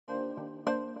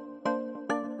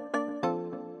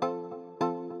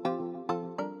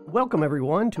Welcome,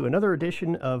 everyone, to another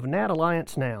edition of NAT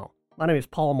Alliance Now. My name is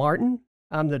Paul Martin.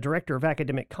 I'm the Director of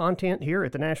Academic Content here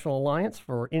at the National Alliance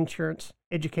for Insurance,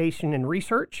 Education, and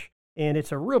Research. And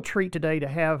it's a real treat today to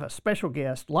have a special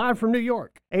guest live from New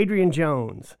York, Adrian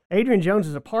Jones. Adrian Jones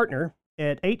is a partner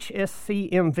at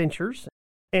HSCM Ventures,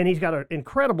 and he's got an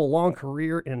incredible long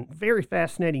career and very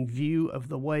fascinating view of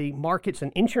the way markets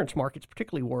and insurance markets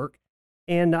particularly work.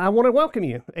 And I want to welcome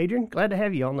you, Adrian. Glad to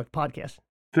have you on the podcast.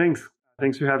 Thanks.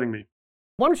 Thanks for having me.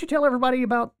 Why don't you tell everybody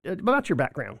about your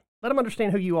background? Let them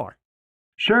understand who you are.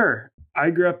 Sure. I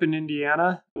grew up in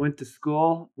Indiana, went to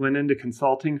school, went into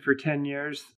consulting for 10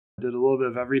 years, did a little bit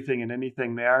of everything and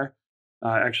anything there.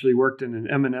 Actually worked in an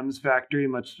M&M's factory,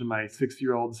 much to my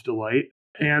 6-year-old's delight.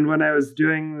 And when I was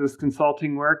doing this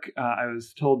consulting work, I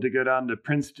was told to go down to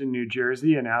Princeton, New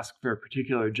Jersey and ask for a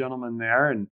particular gentleman there.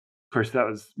 And of course, that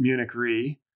was Munich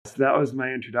Re. So that was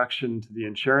my introduction to the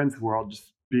insurance world,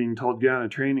 just being told to get on a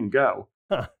train and go.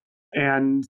 Huh.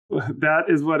 And that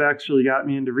is what actually got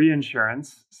me into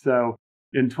reinsurance. So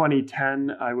in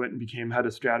 2010, I went and became head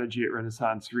of strategy at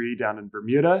Renaissance Re down in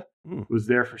Bermuda. Was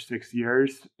there for 6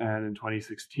 years. And in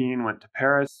 2016, went to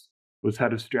Paris, was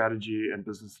head of strategy and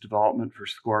business development for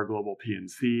SCOR Global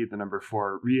P&C, the number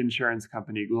 4 reinsurance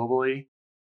company globally.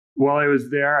 While I was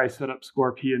there, I set up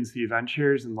SCOR P&C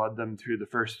Ventures and led them through the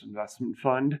first investment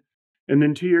fund. And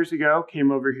then 2 years ago,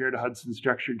 came over here to Hudson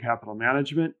Structured Capital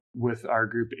Management with our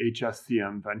group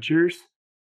HSCM Ventures.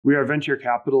 We are venture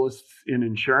capitalists in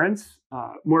insurance.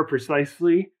 More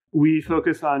precisely, we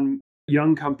focus on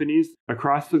young companies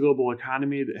across the global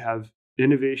economy that have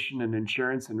innovation in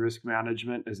insurance and risk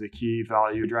management as a key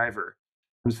value driver.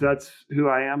 So that's who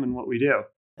I am and what we do.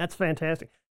 That's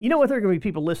fantastic. You know what? There are going to be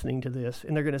people listening to this,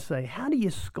 and they're going to say, how do you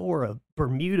score a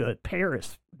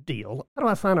Bermuda-Paris deal? How do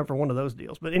I sign up for one of those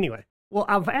deals? But anyway, well,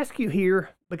 I've asked you here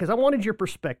because I wanted your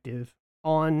perspective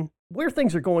on where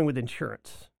things are going with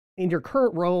insurance. In your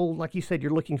current role, like you said,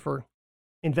 you're looking for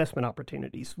investment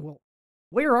opportunities. Well,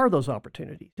 where are those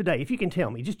opportunities today? If you can tell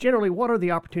me, just generally, what are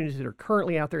the opportunities that are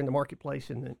currently out there in the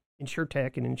marketplace in the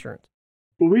insurtech and insurance?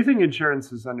 Well, we think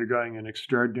insurance is undergoing an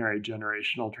extraordinary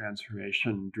generational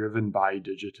transformation driven by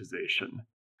digitization.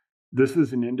 This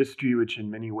is an industry which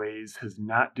in many ways has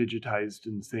not digitized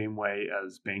in the same way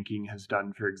as banking has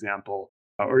done, for example,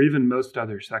 or even most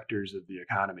other sectors of the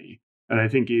economy. And I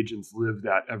think agents live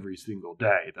that every single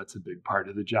day. That's a big part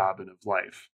of the job and of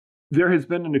life. There has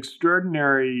been an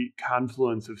extraordinary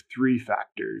confluence of 3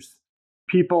 factors: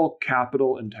 people,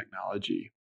 capital, and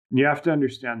technology. And you have to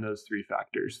understand those 3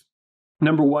 factors.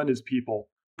 Number 1 is people.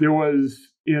 There was,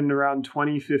 in around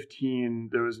 2015,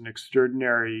 there was an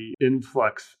extraordinary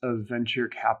influx of venture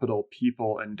capital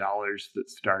people and dollars that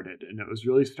started. And it was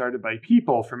really started by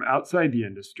people from outside the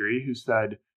industry who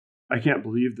said, I can't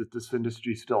believe that this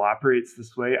industry still operates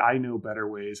this way. I know better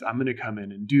ways. I'm going to come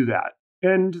in and do that.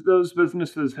 And those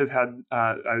businesses have had,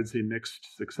 I would say,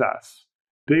 mixed success.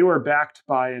 They were backed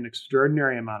by an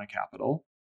extraordinary amount of capital.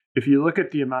 If you look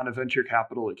at the amount of venture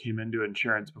capital that came into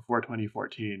insurance before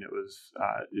 2014, it was,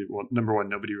 number one,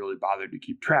 nobody really bothered to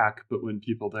keep track. But when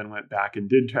people then went back and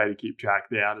did try to keep track,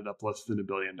 they added up less than $1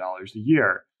 billion a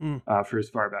year for as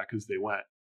far back as they went.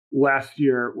 Last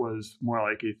year was more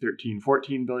like a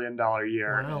 $13-14 billion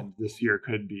year. Wow. And this year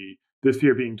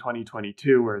being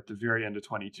 2022, we're at the very end of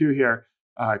 22 here,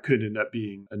 could end up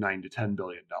being a $9 to $10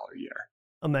 billion year.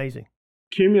 Amazing.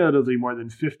 Cumulatively, more than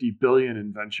 $50 billion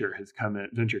in venture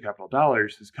capital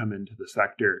dollars has come into the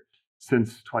sector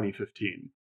since 2015.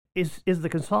 Is the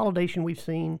consolidation we've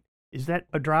seen, is that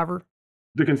a driver?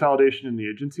 The consolidation in the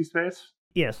agency space?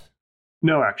 Yes.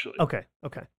 No, actually. Okay.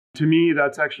 To me,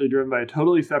 that's actually driven by a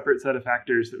totally separate set of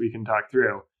factors that we can talk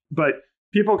through. But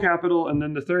people, capital, and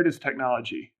then the third is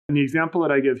technology. And the example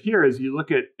that I give here is you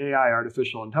look at AI,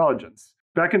 artificial intelligence.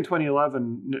 Back in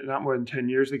 2011, not more than 10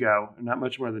 years ago, not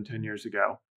much more than 10 years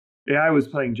ago, AI was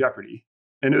playing Jeopardy,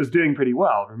 and it was doing pretty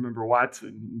well. Remember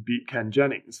Watson beat Ken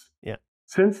Jennings. Yeah.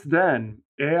 Since then,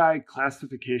 AI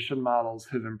classification models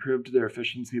have improved their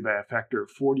efficiency by a factor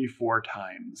of 44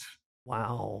 times.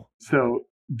 Wow. So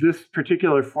this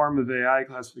particular form of AI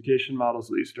classification models,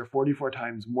 at least, are 44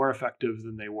 times more effective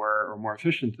than they were, or more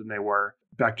efficient than they were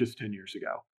back just 10 years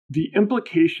ago. The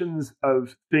implications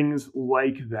of things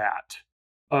like that,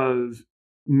 of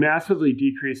massively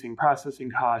decreasing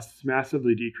processing costs,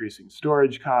 massively decreasing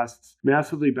storage costs,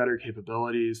 massively better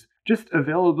capabilities, just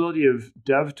availability of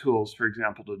dev tools, for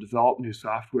example, to develop new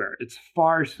software. It's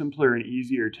far simpler and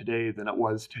easier today than it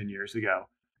was 10 years ago.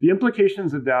 The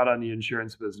implications of that on the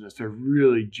insurance business are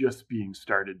really just being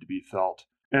started to be felt.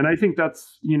 And I think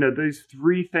that's, these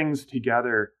 3 things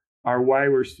together are why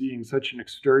we're seeing such an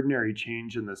extraordinary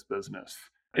change in this business.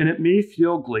 And it may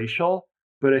feel glacial,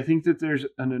 but I think that there's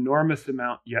an enormous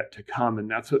amount yet to come. And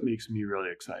that's what makes me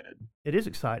really excited. It is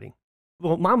exciting.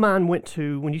 Well, my mind went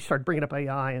to when you started bringing up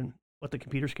AI and what the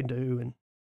computers can do. And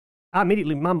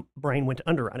my brain went to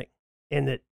underwriting, and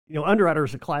that, underwriting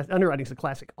is a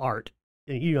classic art.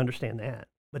 And you understand that.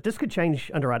 But this could change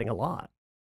underwriting a lot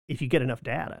if you get enough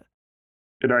data.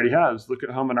 It already has. Look at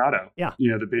home and auto. Yeah.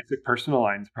 The basic personal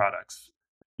lines products.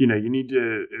 You need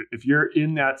to, if you're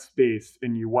in that space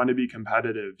and you want to be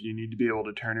competitive, you need to be able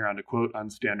to turn around a quote on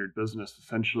standard business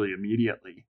essentially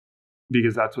immediately,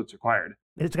 because that's what's required.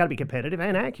 It's got to be competitive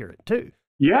and accurate too.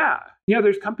 Yeah.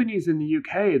 There's companies in the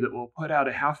UK that will put out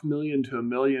 500,000 to 1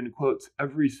 million quotes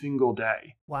every single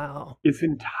day. Wow. It's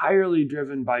entirely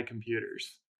driven by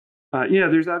computers.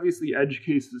 There's obviously edge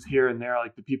cases here and there,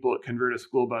 like the people that convert a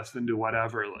school bus into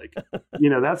whatever,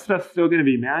 that stuff's still going to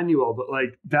be manual, but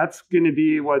that's going to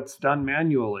be what's done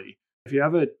manually. If you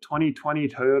have a 2020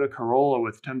 Toyota Corolla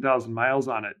with 10,000 miles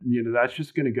on it, that's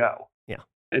just going to go. Yeah.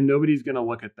 And nobody's going to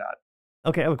look at that.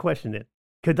 Okay, I have a question then.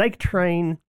 Could they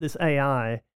train this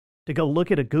AI to go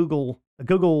look at a Google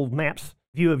Maps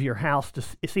view of your house to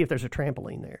see if there's a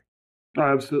trampoline there?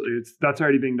 Oh, absolutely. That's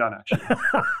already being done, actually.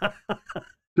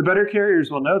 The better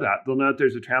carriers will know that. They'll know that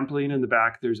there's a trampoline in the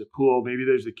back, there's a pool, maybe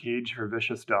there's a cage for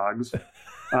vicious dogs.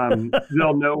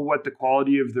 They'll know what the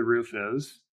quality of the roof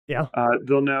is. Yeah.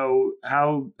 They'll know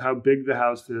how big the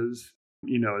house is,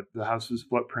 the house's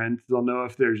footprint. They'll know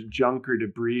if there's junk or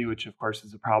debris, which of course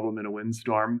is a problem in a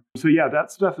windstorm. So yeah,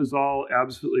 that stuff is all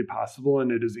absolutely possible,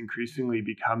 and it is increasingly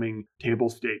becoming table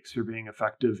stakes for being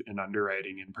effective in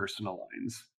underwriting in personal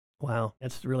lines. Wow,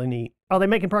 that's really neat. Are they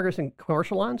making progress in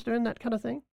commercial lines doing that kind of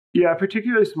thing? Yeah,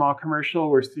 particularly small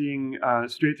commercial. We're seeing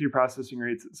straight through processing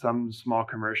rates at some small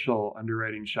commercial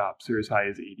underwriting shops are as high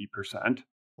as 80%.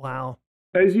 Wow.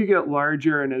 As you get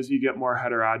larger and as you get more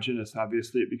heterogeneous,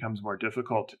 obviously it becomes more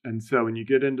difficult. And so when you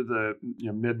get into the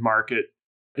mid-market,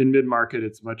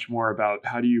 it's much more about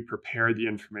how do you prepare the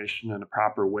information in a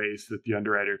proper way so that the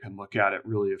underwriter can look at it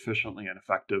really efficiently and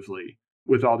effectively,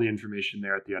 with all the information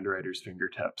there at the underwriter's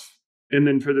fingertips. And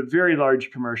then for the very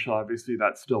large commercial, obviously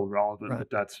that's still relevant, right, but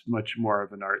that's much more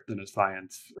of an art than a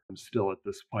science still at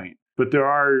this point. But there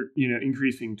are,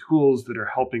 increasing tools that are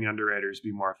helping underwriters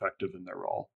be more effective in their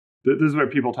role. This is where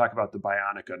people talk about the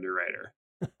bionic underwriter.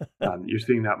 You're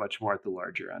seeing that much more at the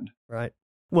larger end. Right.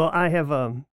 Well, I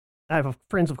have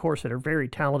friends, of course, that are very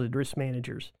talented risk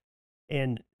managers,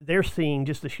 and they're seeing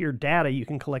just the sheer data you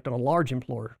can collect on a large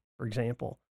employer, for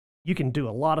example. You can do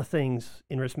a lot of things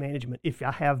in risk management if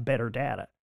I have better data,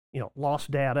 loss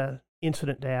data,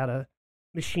 incident data,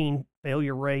 machine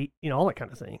failure rate, all that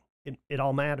kind of thing. It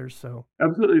all matters. So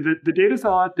absolutely. The data's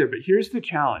all out there, but here's the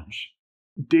challenge.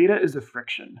 Data is a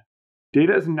friction.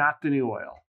 Data is not the new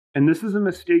oil. And this is a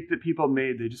mistake that people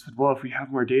made. They just said, well, if we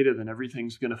have more data, then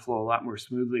everything's going to flow a lot more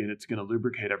smoothly and it's going to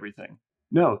lubricate everything.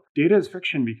 No, data is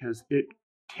friction because it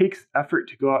takes effort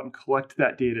to go out and collect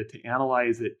that data, to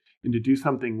analyze it, and to do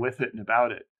something with it and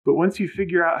about it. But once you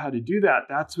figure out how to do that,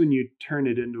 that's when you turn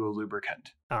it into a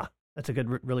lubricant. That's a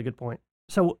really good point.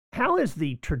 So how is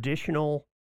the traditional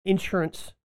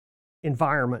insurance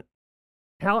environment,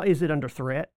 how is it under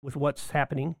threat with what's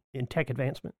happening in tech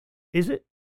advancement? Is it?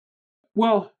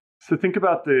 Well, so think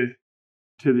about to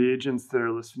the agents that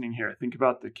are listening here, think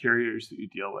about the carriers that you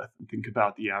deal with, and think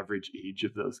about the average age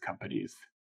of those companies.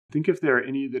 Think if there are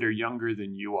any that are younger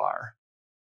than you are.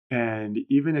 And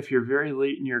even if you're very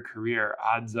late in your career,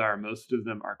 odds are most of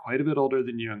them are quite a bit older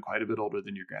than you and quite a bit older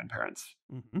than your grandparents.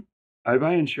 Mm-hmm. I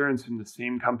buy insurance from the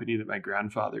same company that my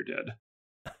grandfather did.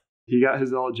 He got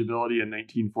his eligibility in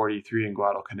 1943 in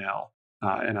Guadalcanal,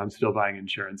 and I'm still buying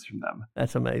insurance from them.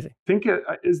 That's amazing. Think,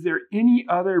 is there any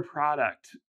other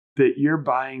product that you're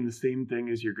buying the same thing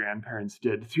as your grandparents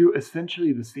did through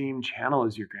essentially the same channel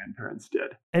as your grandparents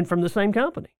did? And from the same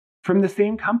company. From the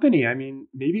same company. I mean,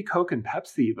 maybe Coke and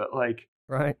Pepsi, but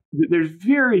right. There's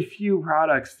very few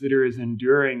products that are as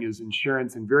enduring as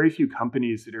insurance, and very few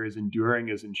companies that are as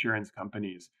enduring as insurance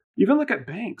companies. Even look at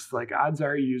banks. Odds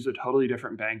are you use a totally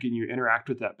different bank and you interact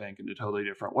with that bank in a totally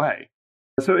different way.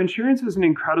 So insurance is an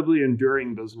incredibly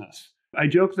enduring business. I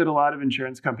joke that a lot of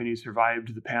insurance companies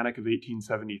survived the Panic of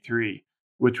 1873,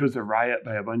 which was a riot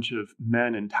by a bunch of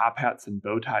men in top hats and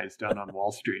bow ties down on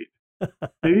Wall Street. If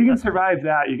you can survive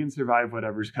that, you can survive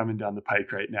whatever's coming down the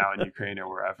pike right now in Ukraine or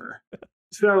wherever.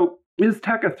 So is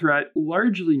tech a threat?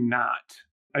 Largely not.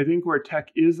 I think where tech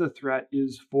is a threat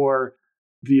is for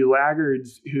the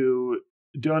laggards who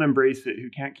don't embrace it, who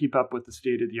can't keep up with the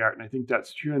state of the art. And I think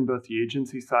that's true in both the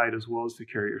agency side as well as the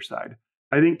carrier side.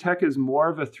 I think tech is more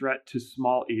of a threat to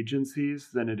small agencies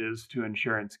than it is to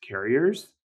insurance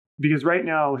carriers, because right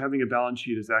now having a balance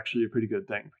sheet is actually a pretty good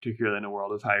thing, particularly in a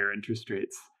world of higher interest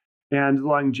rates. And the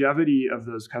longevity of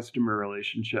those customer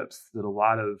relationships that a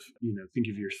lot of, think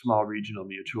of your small regional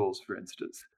mutuals, for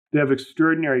instance, they have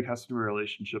extraordinary customer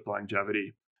relationship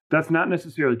longevity. That's not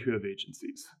necessarily true of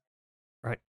agencies.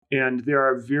 Right. And there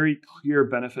are very clear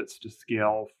benefits to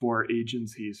scale for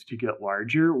agencies to get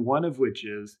larger, one of which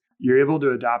is you're able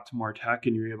to adopt more tech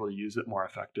and you're able to use it more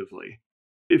effectively.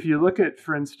 If you look at,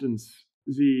 for instance,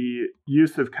 the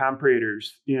use of comparators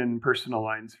in personal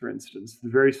lines, for instance, the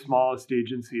very smallest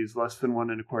agencies, less than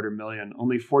 1.25 million,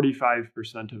 only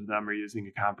 45% of them are using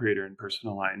a comparator in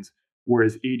personal lines,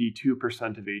 whereas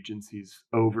 82% of agencies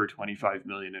over 25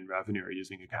 million in revenue are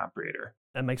using a comparator.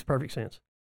 That makes perfect sense.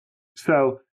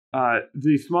 So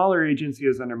the smaller agency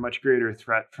is under much greater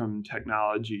threat from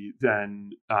technology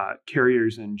than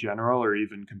carriers in general, or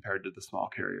even compared to the small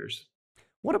carriers.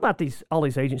 What about all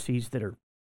these agencies that are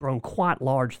grown quite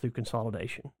large through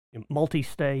consolidation,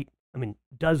 multi-state,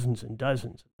 dozens and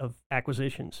dozens of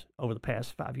acquisitions over the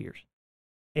past 5 years.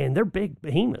 And they're big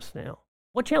behemoths now.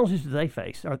 What challenges do they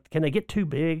face? Can they get too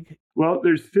big? Well,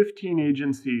 there's 15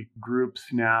 agency groups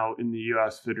now in the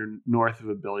U.S. that are north of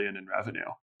 $1 billion in revenue.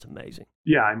 It's amazing.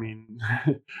 Yeah,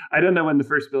 I don't know when the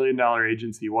first $1 billion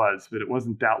agency was, but it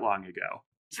wasn't that long ago.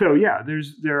 So yeah,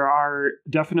 there are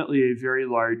definitely a very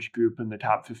large group in the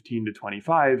top 15 to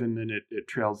 25, and then it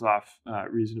trails off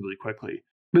reasonably quickly.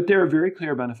 But there are very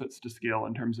clear benefits to scale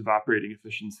in terms of operating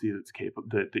efficiency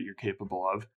that you're capable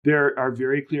of. There are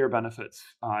very clear benefits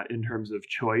in terms of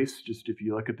choice, just if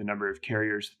you look at the number of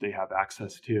carriers that they have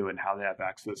access to and how they have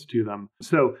access to them.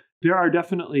 So there are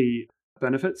definitely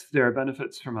benefits. There are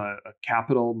benefits from a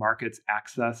capital markets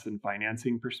access and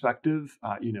financing perspective,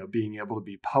 being able to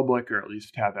be public or at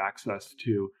least have access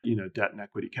to, debt and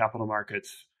equity capital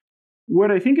markets.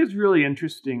 What I think is really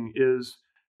interesting is,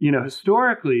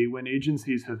 historically, when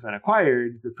agencies have been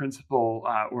acquired, the principal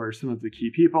or some of the key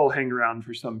people hang around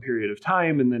for some period of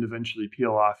time and then eventually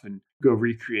peel off and go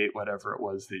recreate whatever it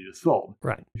was they just sold.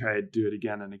 Right. Try to do it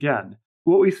again and again.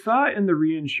 What we saw in the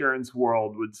reinsurance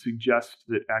world would suggest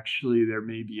that actually there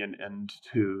may be an end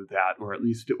to that, or at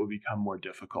least it will become more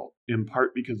difficult, in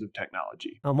part because of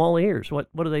technology. I'm all ears. What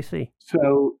do they see?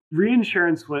 So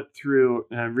reinsurance went through,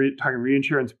 talking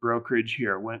reinsurance brokerage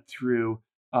here, went through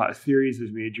a series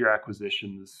of major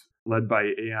acquisitions led by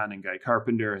Aon and Guy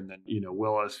Carpenter, and then,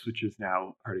 Willis, which is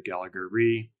now part of Gallagher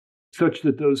Re, such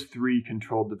that those three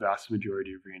controlled the vast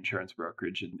majority of reinsurance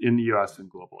brokerage in the US and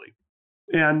globally.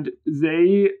 And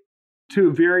they,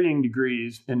 to varying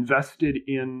degrees, invested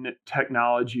in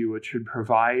technology which would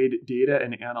provide data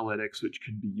and analytics which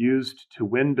could be used to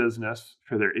win business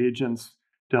for their agents,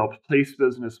 to help place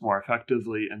business more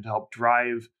effectively, and to help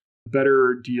drive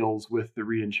better deals with the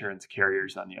reinsurance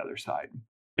carriers on the other side.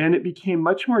 And it became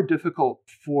much more difficult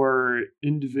for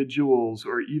individuals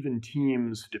or even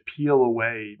teams to peel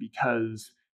away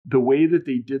because the way that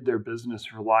they did their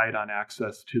business relied on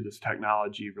access to this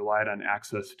technology, relied on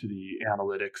access to the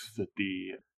analytics that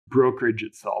the brokerage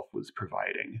itself was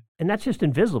providing. And that's just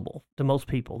invisible to most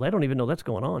people. They don't even know that's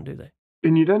going on, do they?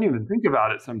 And you don't even think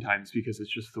about it sometimes because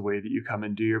it's just the way that you come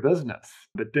and do your business.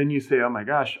 But then you say, oh my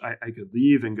gosh, I could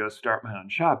leave and go start my own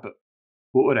shop, but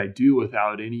what would I do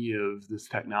without any of this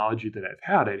technology that I've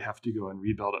had? I'd have to go and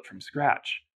rebuild it from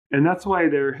scratch. And that's why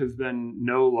there have been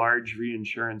no large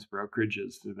reinsurance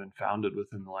brokerages that have been founded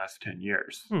within the last 10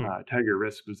 years. Tiger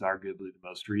Risk was arguably the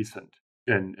most recent,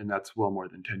 and that's well more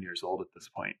than 10 years old at this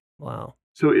point. Wow.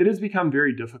 So it has become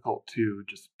very difficult to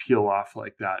just peel off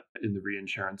like that in the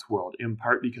reinsurance world, in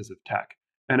part because of tech.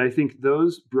 And I think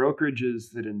those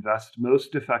brokerages that invest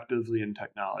most effectively in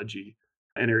technology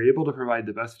and are able to provide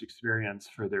the best experience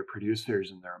for their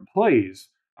producers and their employees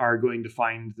are going to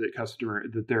find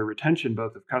that their retention,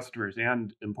 both of customers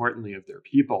and importantly of their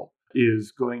people,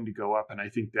 is going to go up. And I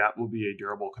think that will be a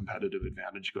durable competitive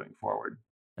advantage going forward.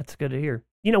 That's good to hear.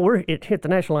 We're at the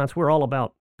National Alliance, we're all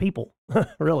about people,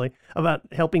 really, about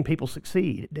helping people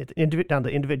succeed down to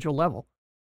the individual level.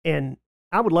 And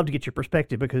I would love to get your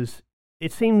perspective because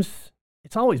it seems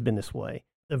it's always been this way.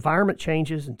 The environment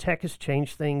changes and tech has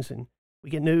changed things and we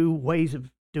get new ways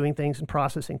of doing things and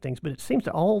processing things, but it seems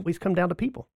to always come down to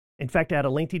people. In fact, I had a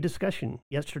lengthy discussion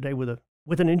yesterday with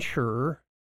an insurer,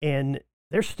 and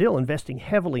they're still investing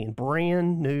heavily in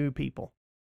brand new people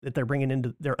that they're bringing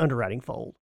into their underwriting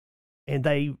fold. And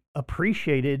they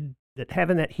appreciated that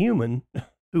having that human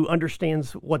who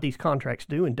understands what these contracts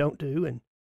do and don't do and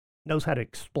knows how to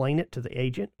explain it to the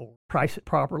agent or price it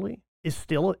properly is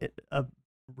still a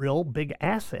real big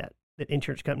asset that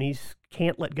insurance companies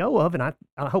can't let go of, and I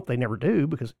hope they never do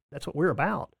because that's what we're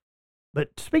about.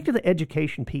 But speak to the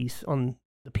education piece on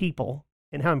the people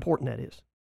and how important that is?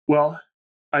 Well,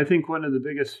 I think one of the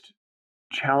biggest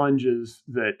challenges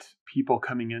that people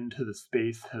coming into the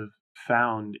space have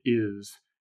found is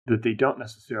that they don't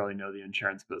necessarily know the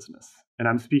insurance business. And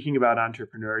I'm speaking about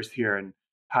entrepreneurs here and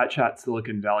hotshot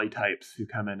Silicon Valley types who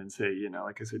come in and say,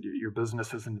 like I said, your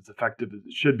business isn't as effective as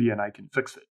it should be, and I can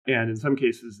fix it. And in some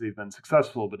cases, they've been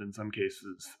successful, but in some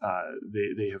cases,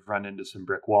 they have run into some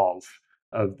brick walls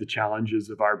of the challenges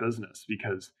of our business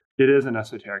because it is an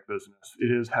esoteric business.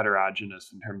 It is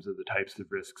heterogeneous in terms of the types of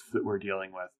risks that we're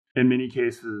dealing with. In many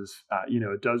cases,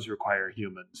 it does require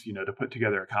humans, to put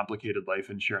together a complicated life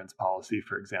insurance policy,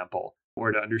 for example,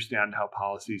 or to understand how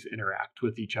policies interact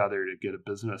with each other to get a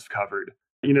business covered.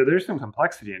 There's some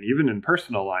complexity, and even in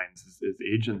personal lines, as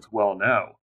agents well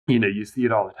know, you see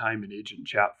it all the time in agent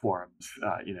chat forums.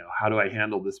 How do I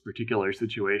handle this particular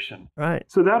situation? Right.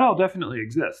 So that all definitely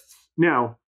exists.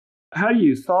 Now, how do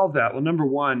you solve that? Well, number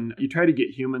one, you try to get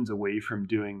humans away from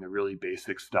doing the really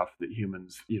basic stuff that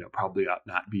humans, probably ought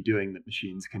not be doing that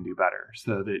machines can do better.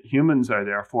 So that humans are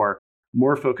therefore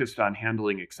more focused on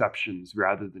handling exceptions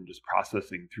rather than just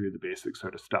processing through the basic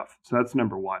sort of stuff. So that's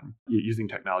number one, using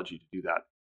technology to do that.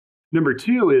 Number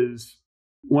two is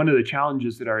one of the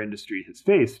challenges that our industry has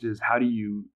faced is how do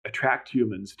you attract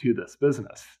humans to this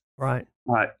business? Right.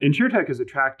 InsurTech has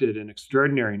attracted an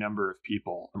extraordinary number of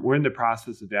people. We're in the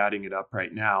process of adding it up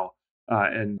right now.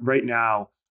 And right now,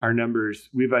 our numbers,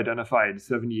 we've identified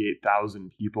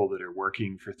 78,000 people that are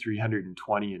working for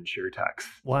 320 InsurTechs.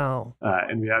 Wow.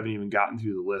 And we haven't even gotten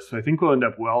through the list. So I think we'll end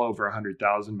up well over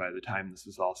 100,000 by the time this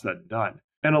is all said and done.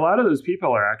 And a lot of those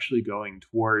people are actually going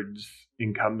towards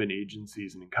incumbent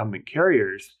agencies and incumbent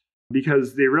carriers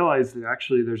because they realize that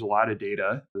actually there's a lot of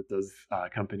data that those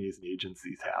companies and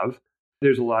agencies have.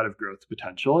 There's a lot of growth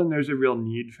potential, and there's a real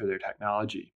need for their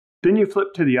technology. Then you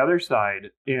flip to the other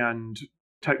side, and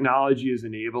technology is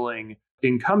enabling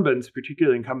incumbents,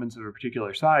 particularly incumbents of a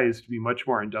particular size, to be much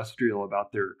more industrial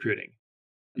about their recruiting.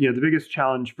 The biggest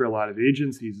challenge for a lot of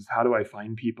agencies is how do I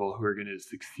find people who are going to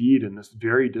succeed in this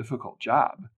very difficult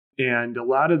job? And a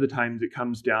lot of the times it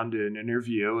comes down to an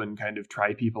interview and kind of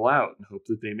try people out and hope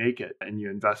that they make it. And you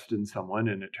invest in someone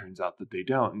and it turns out that they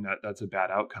don't. And that's a bad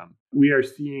outcome. We are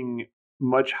seeing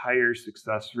much higher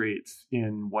success rates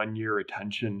in 1 year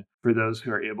retention for those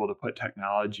who are able to put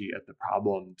technology at the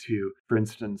problem to, for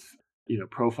instance,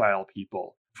 profile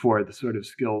people for the sort of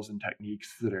skills and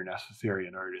techniques that are necessary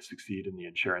in order to succeed in the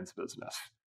insurance business.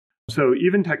 So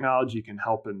even technology can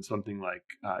help in something like,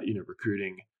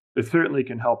 recruiting. It certainly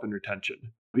can help in retention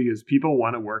because people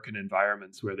want to work in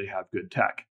environments where they have good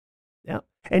tech. Yeah.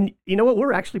 And you know what?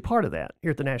 We're actually part of that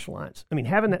here at the National Alliance. I mean,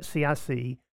 having that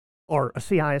CIC or a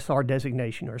CISR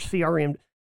designation or a CRM,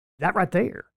 that right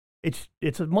there,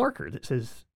 it's a marker that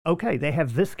says, okay, they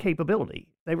have this capability.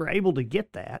 They were able to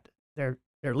get that. They're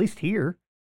at least here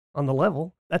on the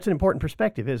level. That's an important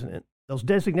perspective, isn't it? Those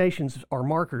designations are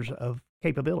markers of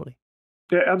capability.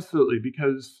 Yeah, absolutely,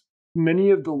 because many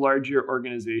of the larger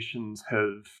organizations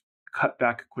have cut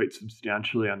back quite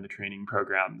substantially on the training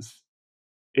programs.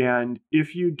 And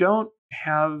if you don't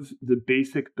have the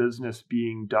basic business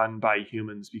being done by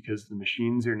humans because the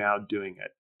machines are now doing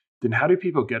it, then how do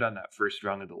people get on that first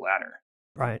rung of the ladder?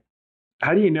 Right.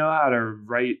 How do you know how to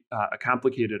write a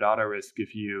complicated auto risk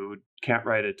if you can't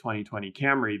write a 2020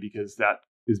 Camry because that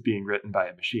is being written by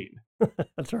a machine?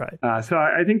 That's right. So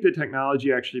I think the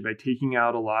technology actually, by taking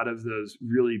out a lot of those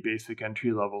really basic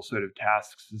entry-level sort of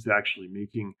tasks, is actually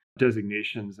making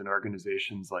designations and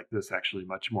organizations like this actually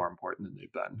much more important than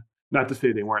they've been. Not to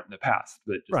say they weren't in the past,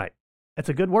 but just... Right. That's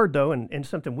a good word, though, and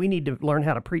something we need to learn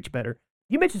how to preach better.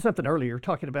 You mentioned something earlier,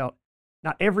 talking about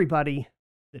not everybody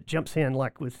that jumps in,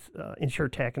 like with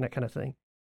InsurTech and that kind of thing.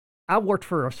 I worked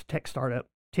for a tech startup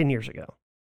 10 years ago,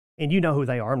 and you know who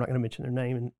they are. I'm not going to mention their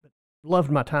name, and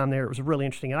loved my time there. It was really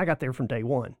interesting, and I got there from day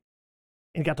one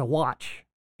and got to watch,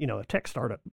 a tech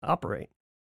startup operate.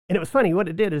 And it was funny. What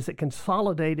it did is it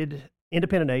consolidated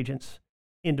independent agents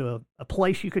into a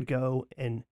place you could go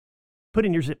and put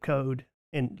in your zip code,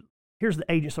 and here's the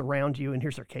agents around you, and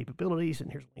here's their capabilities, and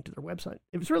here's a link to their website.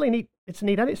 It was really neat. It's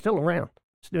neat. It's still around.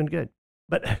 It's doing good.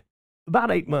 But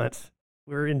about 8 months,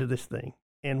 we were into this thing,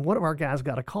 and one of our guys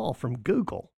got a call from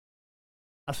Google.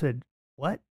 I said,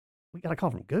 "What? We got a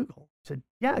call from Google?" He said,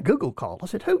 "Yeah, Google called." I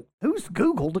said, "Who's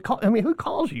Google to call? I mean, who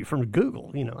calls you from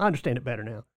Google?" I understand it better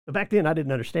now. But back then, I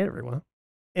didn't understand it very well.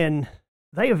 And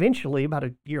they eventually, about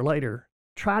a year later,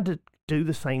 tried to do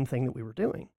the same thing that we were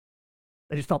doing.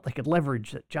 They just thought they could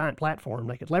leverage that giant platform.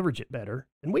 They could leverage it better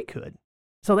than we could.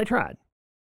 So they tried.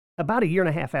 About a year and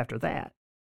a half after that,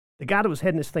 the guy that was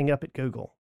heading this thing up at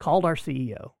Google called our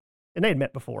CEO, and they had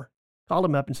met before, called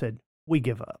him up and said, we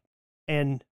give up.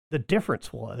 And the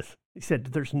difference was, he said,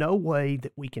 there's no way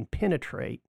that we can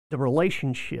penetrate the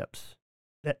relationships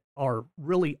that are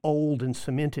really old and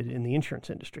cemented in the insurance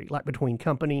industry, like between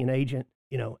company and agent,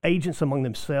 agents among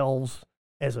themselves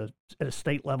at a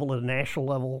state level, at a national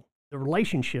level. The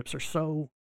relationships are so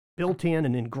built in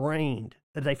and ingrained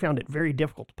that they found it very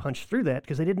difficult to punch through that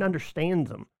because they didn't understand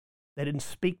them. They didn't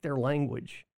speak their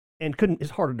language and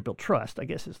it's harder to build trust, I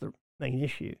guess, is the main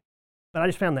issue. But I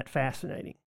just found that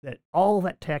fascinating, that all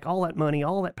that tech, all that money,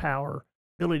 all that power,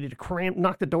 ability to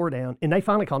knock the door down. And they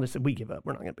finally called and said, we give up.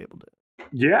 We're not going to be able to do it.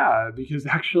 Yeah, because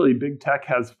actually big tech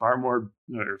has far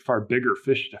bigger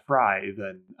fish to fry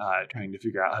than trying to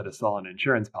figure out how to sell an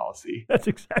insurance policy. That's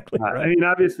exactly right. I mean,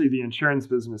 obviously the insurance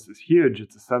business is huge.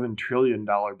 It's a $7 trillion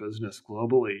business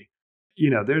globally.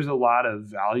 There's a lot of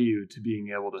value to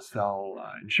being able to sell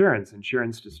insurance.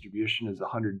 Insurance distribution is a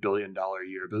 $100 billion a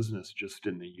year business just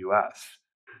in the U.S.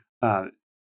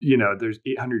 There's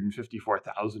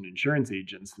 854,000 insurance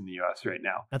agents in the U.S. right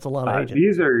now. That's a lot of agents.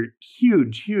 These are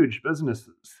huge, huge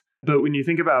businesses. But when you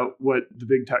think about what the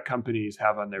big tech companies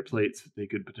have on their plates that they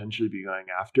could potentially be going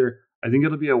after, I think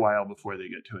it'll be a while before they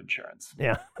get to insurance.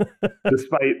 Yeah.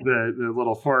 Despite the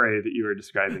little foray that you were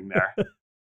describing there.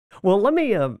 Well, let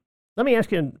me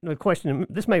ask you a question.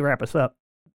 This may wrap us up.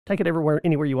 Take it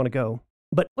anywhere you want to go.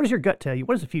 But what does your gut tell you?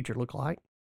 What does the future look like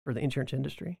for the insurance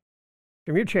industry?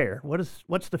 From your chair,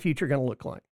 what's the future going to look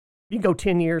like? You can go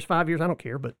 10 years, 5 years, I don't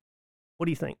care, but what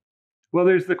do you think? Well,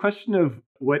 there's the question of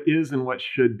what is and what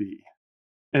should be.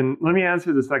 And let me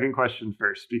answer the second question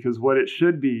first, because what it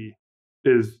should be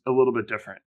is a little bit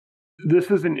different.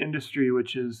 This is an industry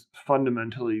which is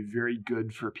fundamentally very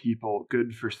good for people,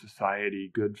 good for society,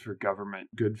 good for government,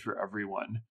 good for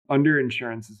everyone.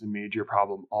 Underinsurance is a major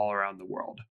problem all around the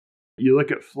world. You look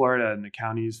at Florida and the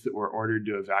counties that were ordered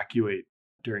to evacuate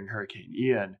during Hurricane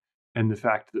Ian, and the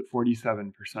fact that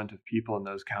 47% of people in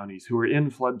those counties who were in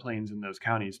floodplains in those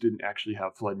counties didn't actually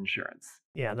have flood insurance.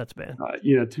 Yeah, that's bad.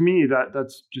 To me,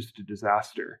 that's just a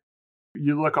disaster.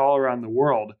 You look all around the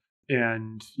world,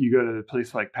 and you go to a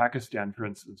place like Pakistan, for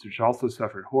instance, which also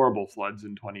suffered horrible floods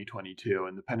in 2022,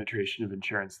 and the penetration of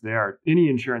insurance there, any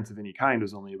insurance of any kind,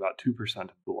 was only about 2% of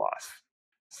the loss.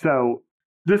 So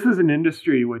this is an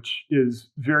industry which is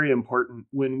very important.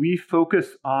 When we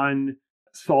focus on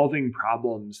solving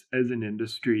problems as an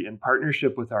industry in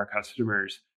partnership with our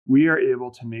customers, we are able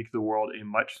to make the world a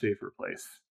much safer place.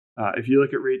 If you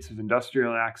look at rates of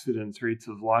industrial accidents, rates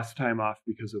of lost time off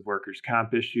because of workers'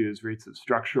 comp issues, rates of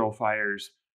structural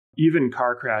fires, even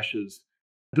car crashes,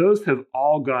 those have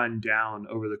all gone down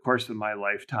over the course of my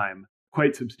lifetime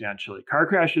quite substantially. Car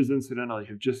crashes, incidentally,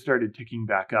 have just started ticking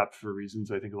back up for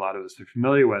reasons I think a lot of us are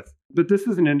familiar with. But this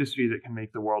is an industry that can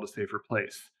make the world a safer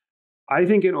place. I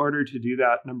think in order to do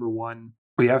that, number one,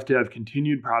 we have to have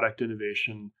continued product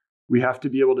innovation. We have to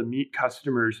be able to meet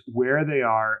customers where they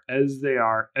are, as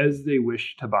they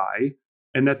wish to buy.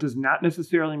 And that does not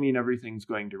necessarily mean everything's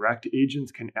going direct.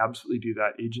 Agents can absolutely do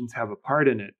that. Agents have a part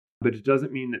in it, but it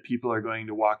doesn't mean that people are going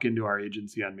to walk into our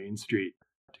agency on Main Street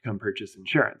to come purchase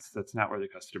insurance. That's not where the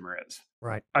customer is.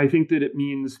 Right. I think that it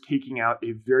means taking out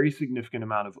a very significant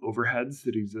amount of overheads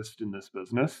that exist in this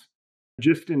business.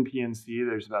 Just in P&C,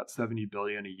 there's about $70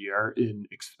 billion a year in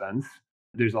expense.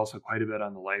 There's also quite a bit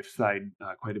on the life side,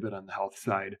 quite a bit on the health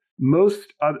side.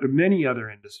 Many other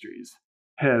industries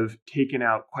have taken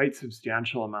out quite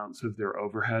substantial amounts of their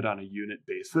overhead on a unit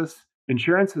basis.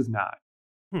 Insurance has not.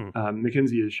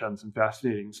 McKinsey has shown some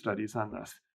fascinating studies on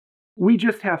this. We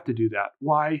just have to do that.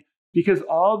 Why? Because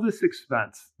all of this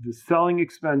expense, the selling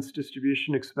expense,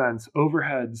 distribution expense,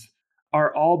 overheads,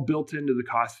 are all built into the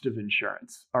cost of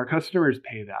insurance. Our customers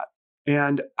pay that.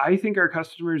 And I think our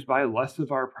customers buy less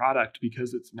of our product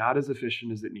because it's not as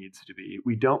efficient as it needs to be.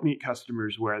 We don't meet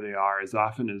customers where they are as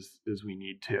often as we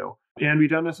need to. And we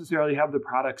don't necessarily have the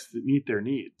products that meet their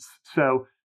needs. So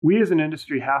we as an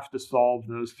industry have to solve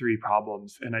those three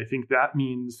problems. And I think that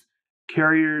means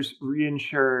carriers,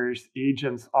 reinsurers,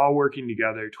 agents all working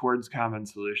together towards common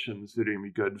solutions that are going to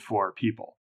be good for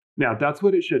people. Now, that's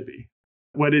what it should be.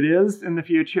 What it is in the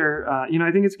future, I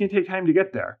think it's going to take time to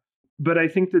get there. But I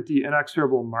think that the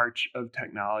inexorable march of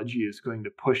technology is going to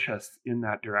push us in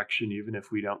that direction, even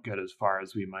if we don't get as far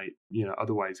as we might,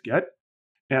 otherwise get.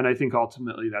 And I think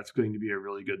ultimately that's going to be a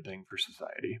really good thing for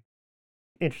society.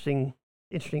 Interesting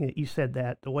that you said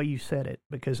that, the way you said it,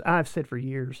 because I've said for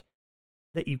years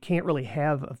that you can't really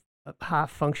have a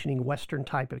high-functioning Western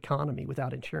type economy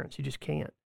without insurance. You just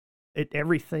can't.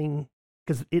 Everything,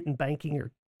 because it and banking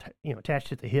are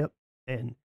attached at the hip.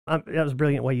 And that was a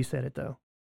brilliant way you said it, though.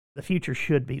 The future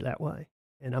should be that way,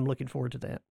 and I'm looking forward to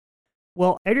that.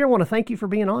 Well, Adrian, I want to thank you for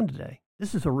being on today.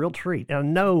 This is a real treat. And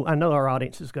I know our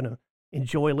audience is going to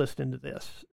enjoy listening to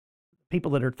this.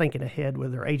 People that are thinking ahead,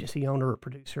 whether they're agency owner or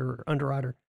producer or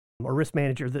underwriter or risk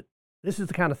manager, that this is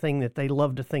the kind of thing that they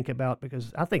love to think about,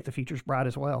 because I think the future's bright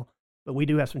as well. But we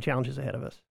do have some challenges ahead of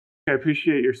us. I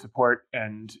appreciate your support.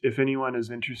 And if anyone is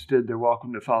interested, they're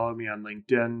welcome to follow me on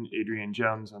LinkedIn, Adrian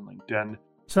Jones on LinkedIn.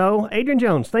 So, Adrian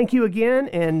Jones, thank you again.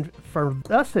 And for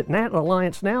us at NAT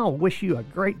Alliance Now, wish you a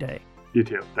great day. You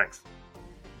too. Thanks.